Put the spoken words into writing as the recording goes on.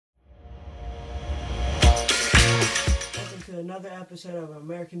another episode of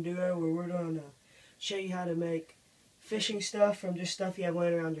American Duo where we're going to show you how to make fishing stuff from just stuff you have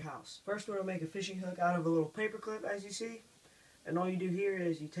laying around your house. First we're going to make a fishing hook out of a little paper clip, as you see. And all you do here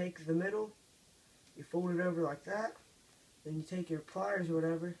is you take the middle, you fold it over like that, then you take your pliers or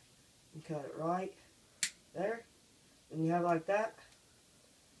whatever and cut it right there. And you have it like that.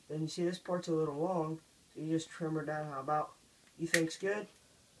 Then you see this part's a little long, so you just trim her down how about you think's good.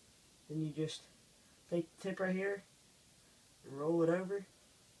 Then you just take the tip right here and roll it over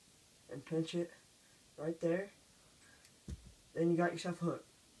and pinch it right there. Then you got yourself a hook.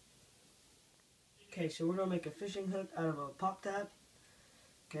 Okay, so we're going to make a fishing hook out of a pop tab.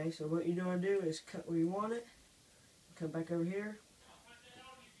 Okay, so what you're going to do is cut where you want it. Come back over here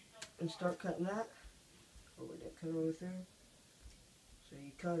and start cutting that. Oh, we didn't cut all the way through. So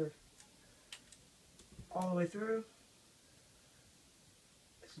you cut her all the way through.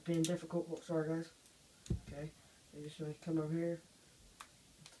 This is being difficult. Oh, sorry guys. Okay, you just want to come over here,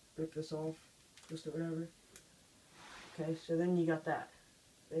 rip this off, twist it, whatever. Okay, so then you got that.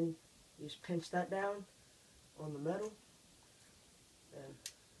 Then you just pinch that down on the metal, and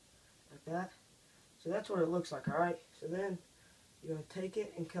like that. So that's what it looks like, alright? So then you're going to take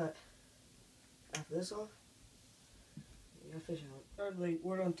it and cut half of this off. You got fishing hook. Thirdly,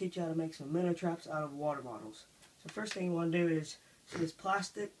 we're going to teach you how to make some minnow traps out of water bottles. So first thing you want to do is, see this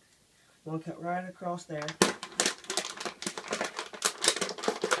plastic, you want to cut right across there.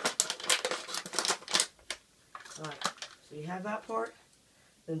 Alright, so you have that part,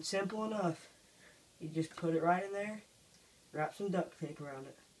 then simple enough, you just put it right in there, wrap some duct tape around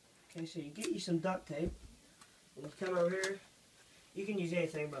it. Okay, so you get you some duct tape, and you come over here, you can use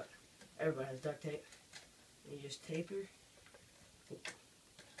anything, but everybody has duct tape. And you just tape her,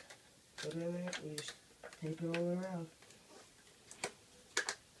 put it in there, and you just tape it all the way around.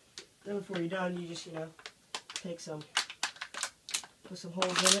 Then before you're done, you just, take some, put some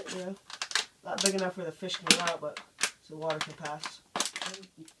holes in it, not big enough where the fish can get out, but so the water can pass.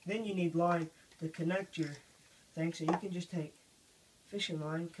 Then you need line to connect your thing, so you can just take fishing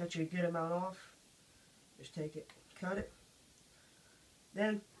line, cut you a good amount off, just take it, cut it.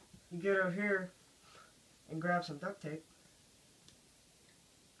 Then you get over here and grab some duct tape,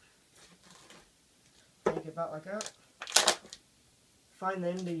 take it about like that, find the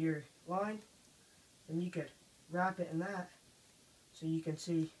end of your line, and you could wrap it in that so you can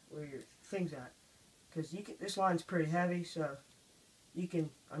see where your thing's at. Because this line's pretty heavy, so you can,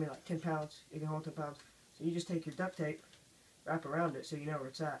 like 10 pounds, you can hold 10 pounds. So you just take your duct tape, wrap around it so you know where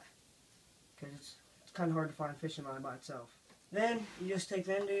it's at. Because it's kind of hard to find fishing line by itself. Then you just take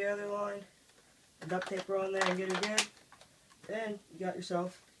the end of your other line, duct tape her on there and get her good. Then you got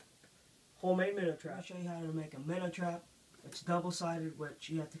yourself homemade minnow trap. I'll show you how to make a minnow trap. It's double-sided, which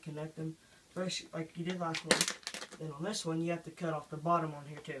you have to connect them. First, like you did last one. Then on this one, you have to cut off the bottom on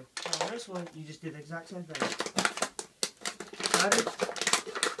here too. So on this one, you just do the exact same thing. Cut it.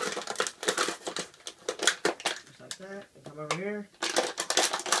 Just like that. And come over here.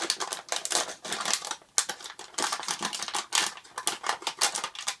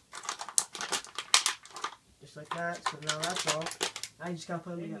 Just like that. So now that's all. Now you just gotta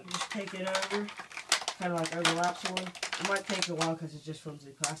put them together. You just take it over. Kind of like overlaps one. It might take a while because it's just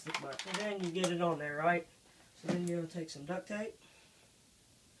flimsy plastic, but and then you get it on there, right? So then you're going to take some duct tape.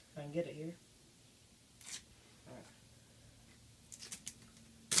 If I can get it here. Alright.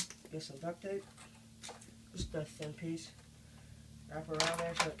 Get some duct tape. Just a thin piece. Wrap it around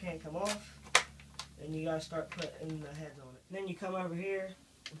there so it can't come off. Then you got to start putting the heads on it. And then you come over here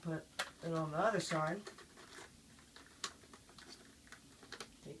and put it on the other side.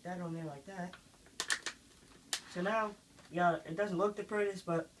 Take that on there like that. So now, it doesn't look the prettiest,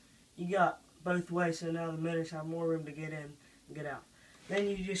 but you got both ways, so now the minnows have more room to get in and get out. Then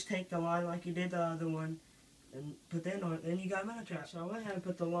you just take the line like you did the other one and put that on it, then you got a minnow trap. So I went ahead and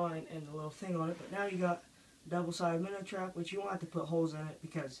put the line and the little thing on it, but now you got a double-sided minnow trap, which you won't have to put holes in it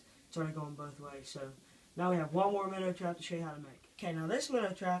because it's already going both ways. So now we have one more minnow trap to show you how to make. Okay, now this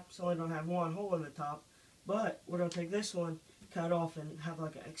minnow trap is only going to have one hole in the top, but we're going to take this one, cut off, and have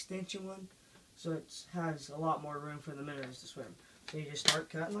like an extension one, so it has a lot more room for the minnows to swim. So you just start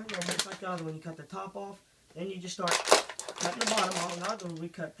cutting like normal, just like the other one. You cut the top off, then you just start cutting the bottom off. On the other one, we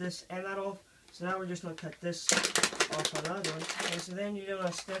cut this and that off. So now we're just going to cut this off on the other one. And so then you're going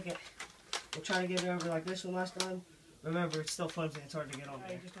to stick it. We'll try to get it over like this one last time. Remember, it's still flimsy. It's hard to get on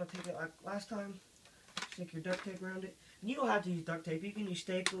there. You're just going to take it like last time. Stick your duct tape around it. And you don't have to use duct tape. You can use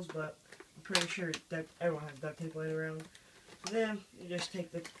staples, but I'm pretty sure everyone has duct tape laying around. So then you just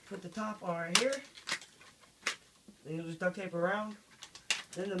put the top on right here. Then you'll just duct tape around.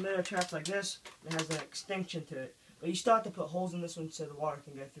 Then the minnow trap's like this. It has an extension to it. But you still have to put holes in this one so the water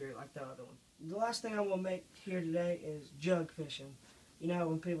can go through it like the other one. The last thing I'm going to make here today is jug fishing. You know,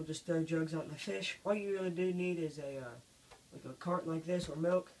 when people just throw jugs out and they fish, all you really do need is like a carton like this or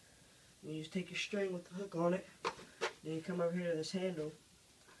milk. And you just take your string with the hook on it. Then you come over here to this handle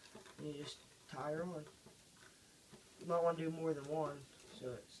and you just tie her on. You might want to do more than one so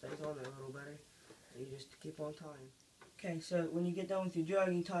it stays on there a little better. And you just keep on tying. Okay, so when you get done with your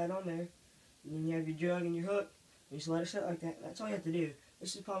jug, you tie it on there. And then you have your jug and your hook. You just let it sit like that. That's all you have to do.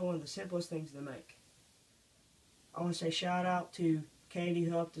 This is probably one of the simplest things to make. I want to say shout out to Katie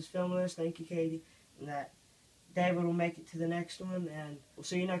who helped us film this. Thank you, Katie. And that David will make it to the next one. And we'll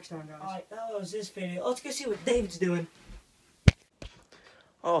see you next time, guys. Alright, that was this video. Let's go see what David's doing.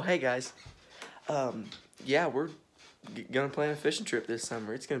 Oh, hey guys. Yeah, we're gonna plan a fishing trip this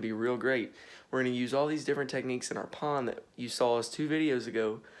summer. It's gonna be real great. We're gonna use all these different techniques in our pond that you saw us 2 videos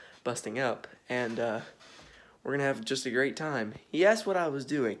ago busting up, and we're gonna have just a great time. He asked what I was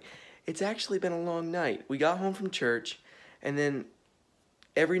doing. It's actually been a long night. We got home from church, and then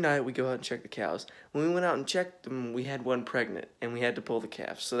every night we go out and check the cows. When we went out and checked them, we had one pregnant, and we had to pull the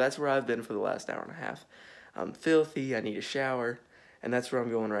calf. So that's where I've been for the last hour and a half. I'm filthy, I need a shower, and that's where I'm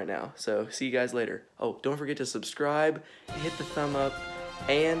going right now. So see you guys later. Oh, don't forget to subscribe, hit the thumb up,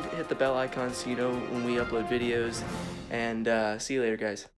 and hit the bell icon so you know when we upload videos. And see you later, guys.